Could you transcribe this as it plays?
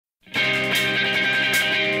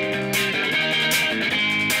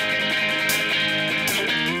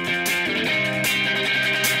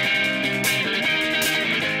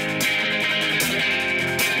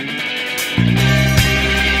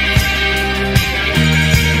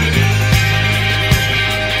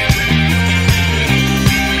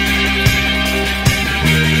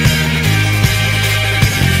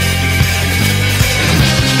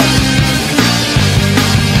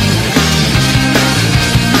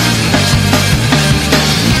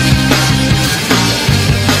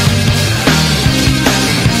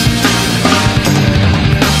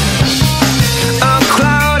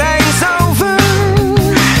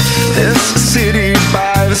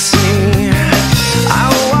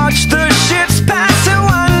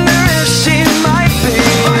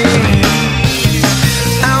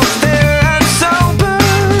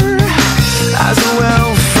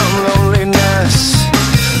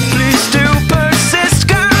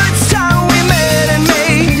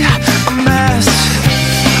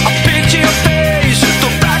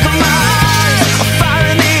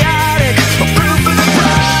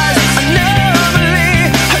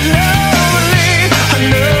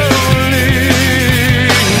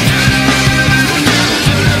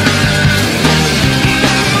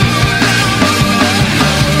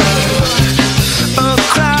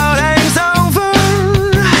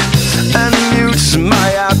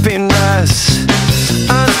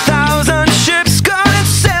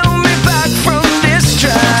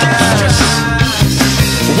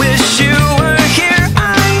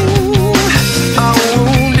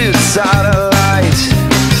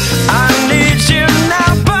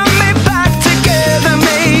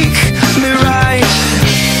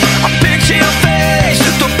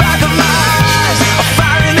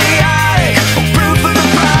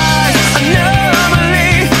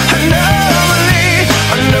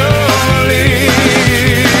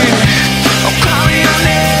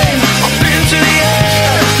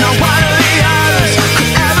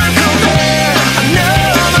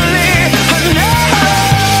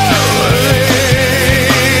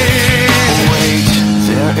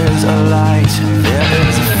there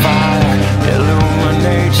is a fire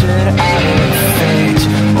illuminated out of fate,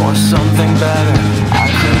 or something better. I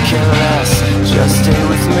could care less, just stay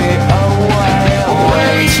with me a while.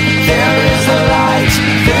 Wait, there is a light,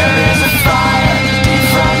 there is a fire deep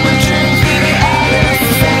from the dream, out of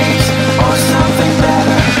fate, or something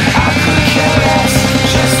better. I could care less,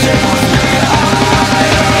 just stay with me a while.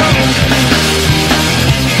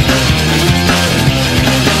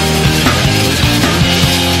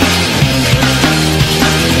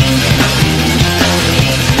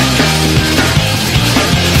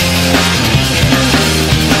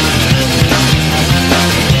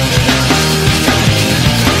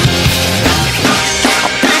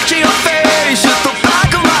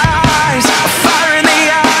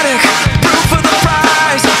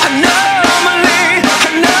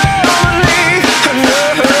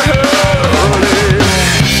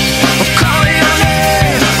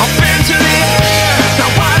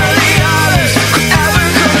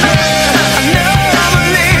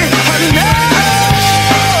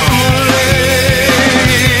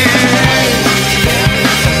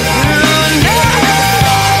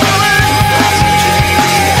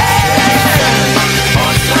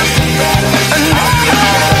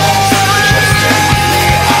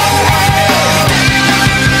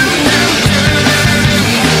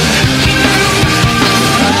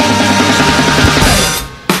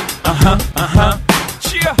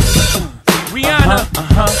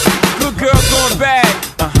 Good girl going bad.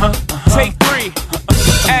 Take 3.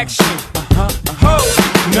 Action. Ho.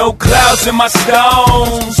 No clouds in my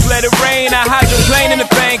stones. Let it rain. I hydroplane in the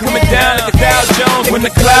bank, coming down like a Dow Jones. When the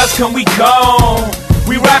clouds come, we gone.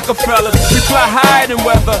 We Rockefellers, we fly higher than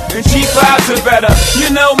weather, and cheap vibes are better. You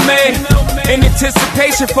know me, in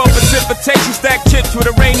anticipation for precipitation, stack chips with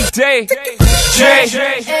a rainy day. Jay,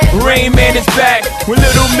 Rain Man is back with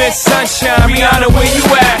Little Miss Sunshine. Rihanna, where you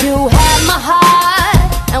at? You have my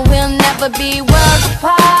heart, and we'll never be worlds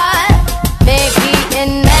apart. Maybe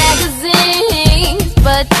in magazines,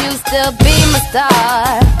 but you still be my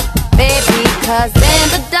star. Baby, 'cause in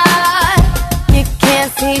the dark, you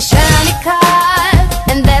can't see shiny cars.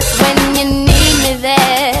 And that's when you need me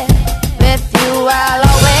there. With you I'll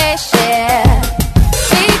always share.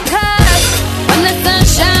 Because when the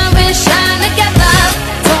sunshine will shine together,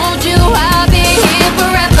 told you I'll be here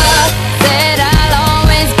forever. Said I'll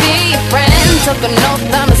always be your friend. Took an oath,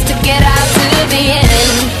 I'ma stick it out to the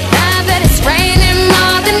end. Now that it's raining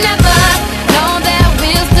more than ever, know that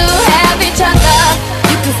we'll still have each other.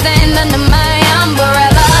 You can stand under my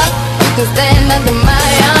umbrella. You can stand under my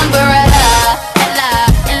umbrella.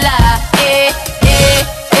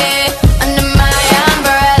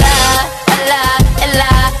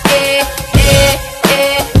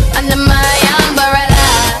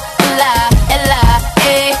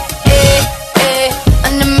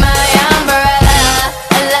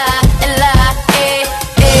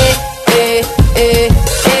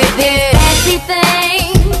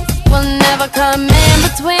 Come in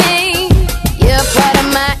between. You're part of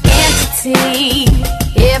my entity,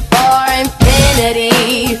 here for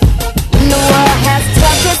infinity. When the world has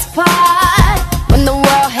took its part, when the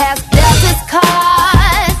world has dealt its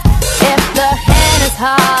cards, if the hand is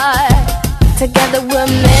hard, together we'll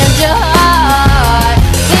mend your heart.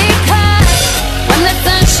 Because when the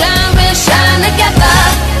sunshine will shine together,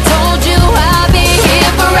 told you I'll be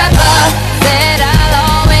here forever. Said I'll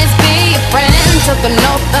always be your friend. Took an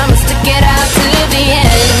oath, I'ma stick it out to the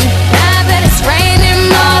end. Now that it's raining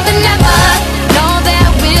more than ever, know that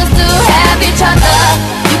we'll still have each other.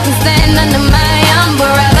 You can stand under my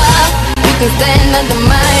umbrella. You can stand under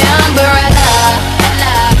my umbrella.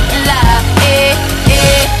 La, la,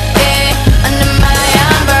 under my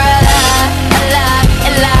umbrella. La,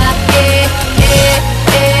 la,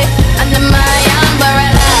 under my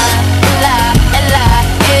umbrella. La, la,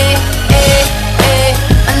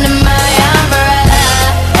 under my umbrella.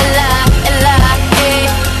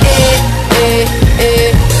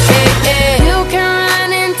 You can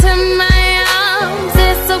run into my arms.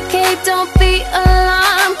 It's okay, don't be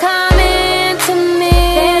alarmed. Come into me.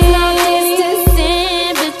 There's no distance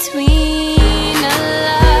in between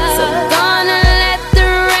us. So gonna let the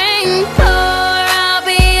rain pour. I'll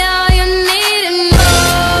be all you need and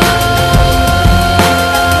more.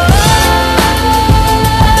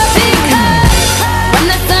 Because when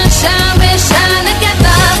the sunshine will shine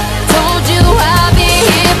together, told you I'll be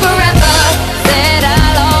here forever. Said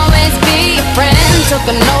I'll always be your friend. Took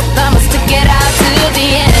an oath, I'ma stick it out to the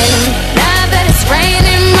end. Now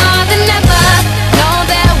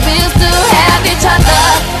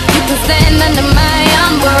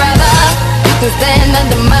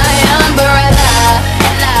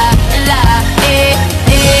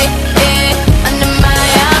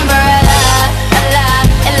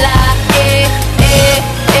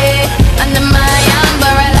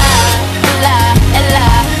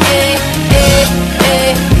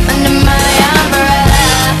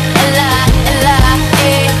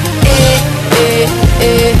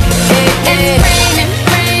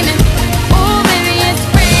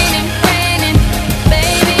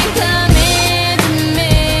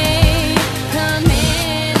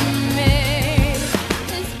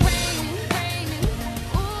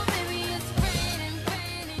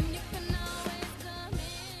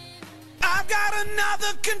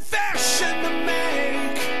another confession to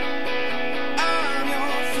make. I'm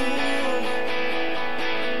your fool.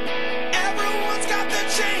 Everyone's got their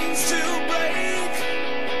chains to break,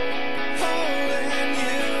 holding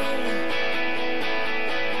you.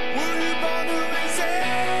 Were you born to resist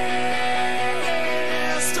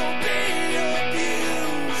or be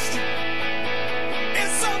abused?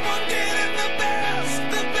 Is someone getting the best,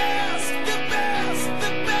 the best, the best,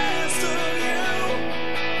 the best of you?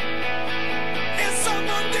 Is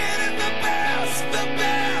someone getting the best, the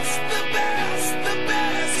best, the best, the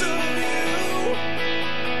best of you?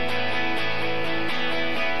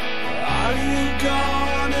 Are you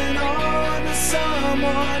gone and on to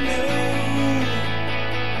someone new?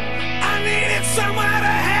 I needed somewhere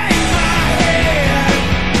to hang my head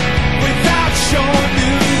without your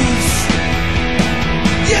news.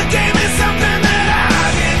 You gave me something that I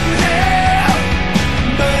didn't have,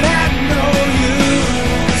 but had no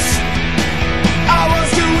use. I was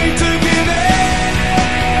too weak to give in,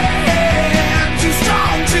 too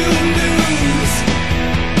strong to lose.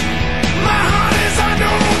 My heart is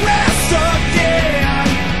under arrest again,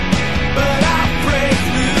 but I break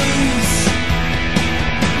loose.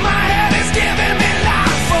 My head is giving me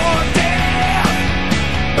life or death,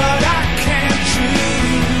 but I can't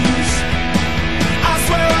choose. I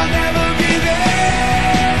swear I'll never be there.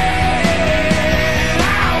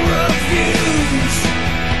 I refuse.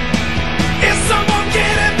 Is someone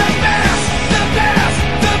getting the best, the best,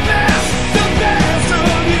 the best, the best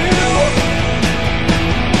of you?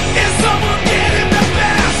 Is someone getting the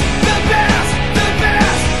best, the best, the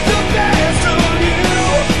best, the best of you?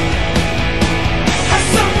 Has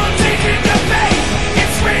someone taken your faith?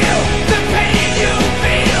 It's real, the pain you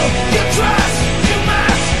feel, you trust, you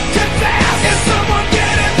must confess. Is someone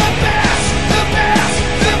getting the best, the best,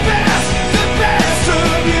 the best, the best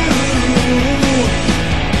of you?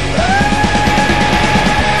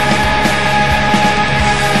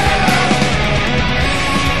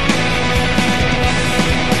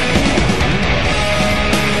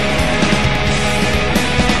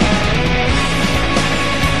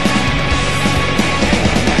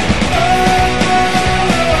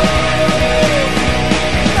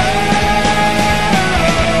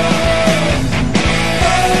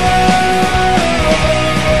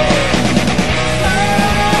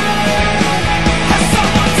 Has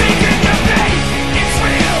someone taken your faith? It's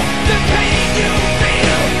real, the pain you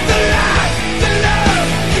feel, the life, the love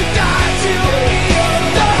you died to heal,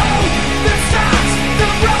 the hope that stops the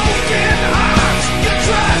broken hearts. You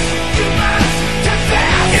trust, you must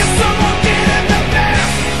confess. Is someone getting the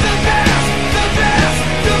best, the best, the best,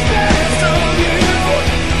 the best of you?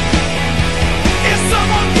 Is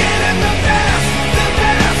someone getting the best, the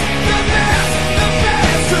best, the best, the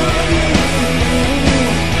best of you?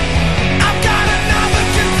 I've got another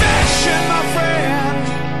confession, my friend.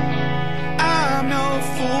 I'm no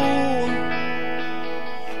fool.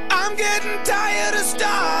 I'm getting tired of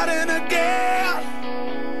starting again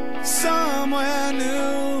somewhere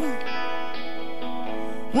new.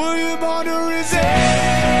 Were you born to resist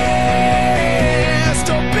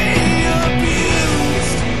or be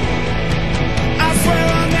abused? I swear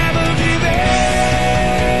I'll never give in.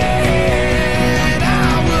 I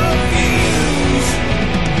refuse.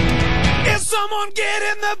 Is someone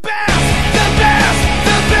getting the best, the best,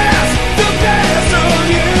 the best, the best of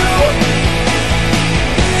you?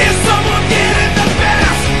 Is someone getting the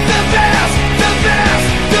best, the best, the best,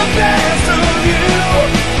 the best of you?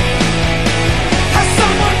 Has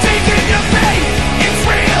someone taken your faith? It's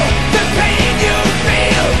real, the pain you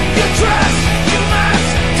feel, you trust, you must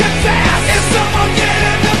confess. Is someone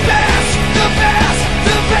getting the best, the best,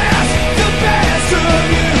 the best, the best of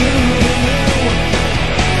you?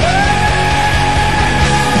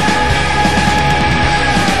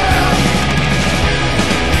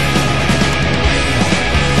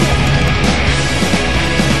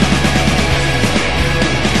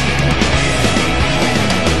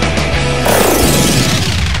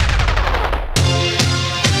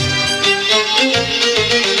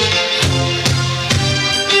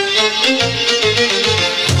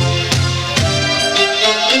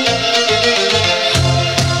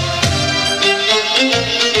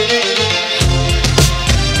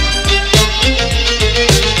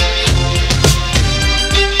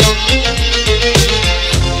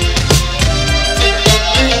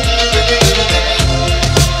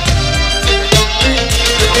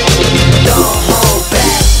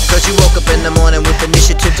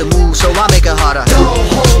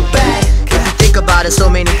 So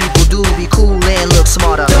many people do be cool and look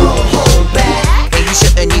smarter. Don't hold back. And you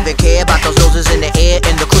shouldn't even care about those noses in the air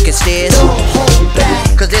and the crooked stairs. Don't hold back.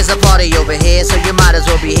 Cause there's a party over here, so you might as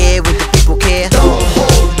well be here with the people care. Don't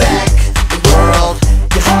hold back the World,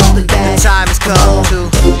 you're holding back. the time has come to.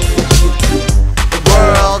 The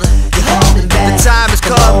world, You're holding back. the time has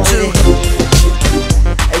come to.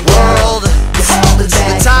 World, You're holding the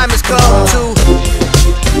back. time has come to.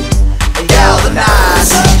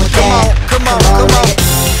 Galvanize. Come on, come on.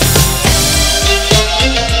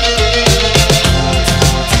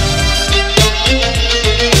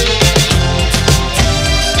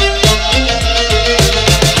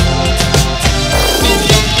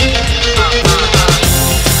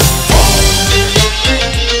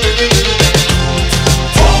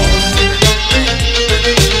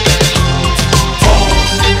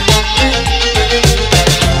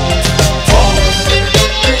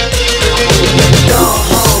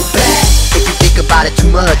 Too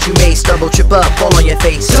much, you may stumble, trip up, fall on your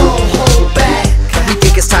face. Don't hold back. We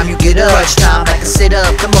think it's time you get up. Crunch time, back and sit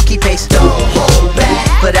up. Come on, keep pace. Don't hold back.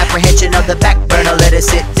 Put apprehension on the back burner, let it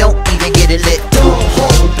sit. Don't even get it lit. Don't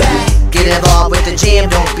hold back. Get involved with the jam,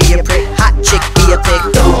 don't be a prick. Hot chick, be a pig.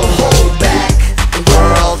 Don't hold back. The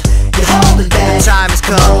world, You're holding the back. time has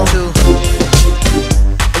come to.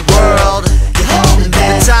 The world, You're holding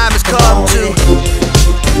back. the time has come to.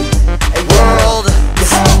 The world,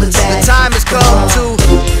 You're holding back. the time has come to.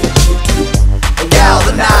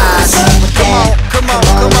 Galvanize. Come on,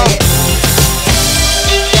 come on.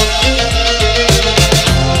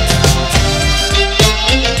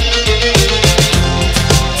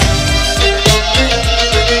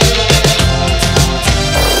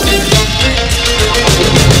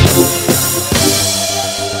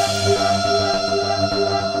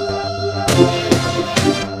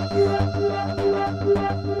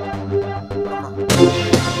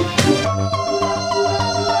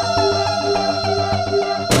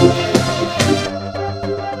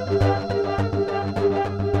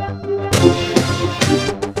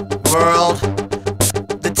 World,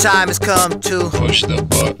 the time has come to. Push the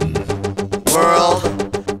button. World,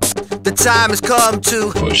 the time has come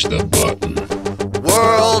to. Push the button.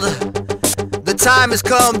 World, the time has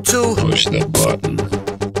come to. Push the button.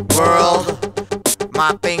 World,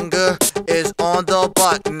 my finger is on the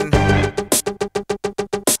button.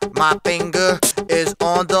 My finger is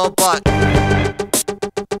on the button.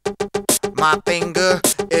 My finger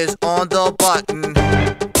is on the button.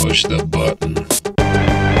 Push the button.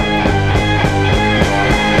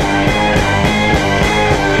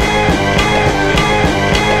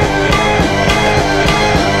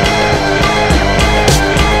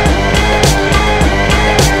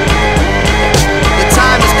 The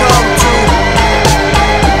time has come to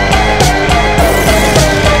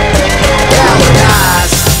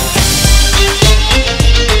galvanize.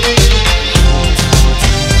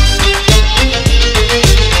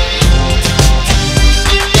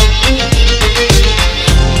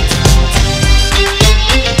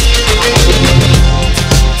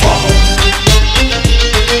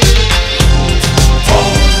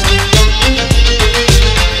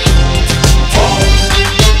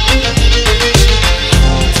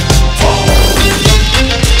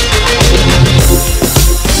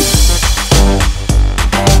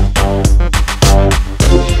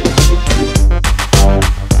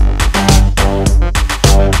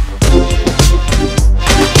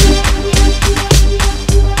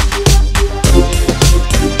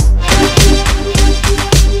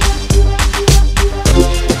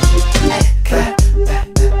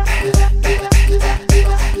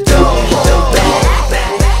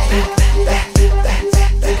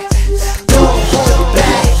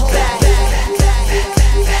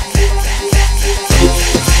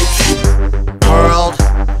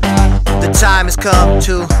 Time has come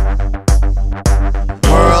to.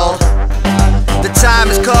 World, the time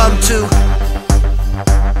has come to.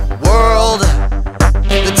 World,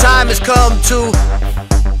 the time has come to.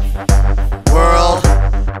 World,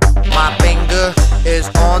 my finger is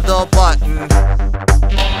on the button.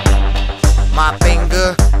 My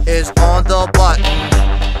finger is on the button.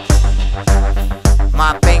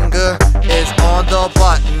 My finger is on the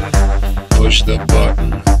button. Push the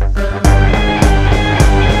button.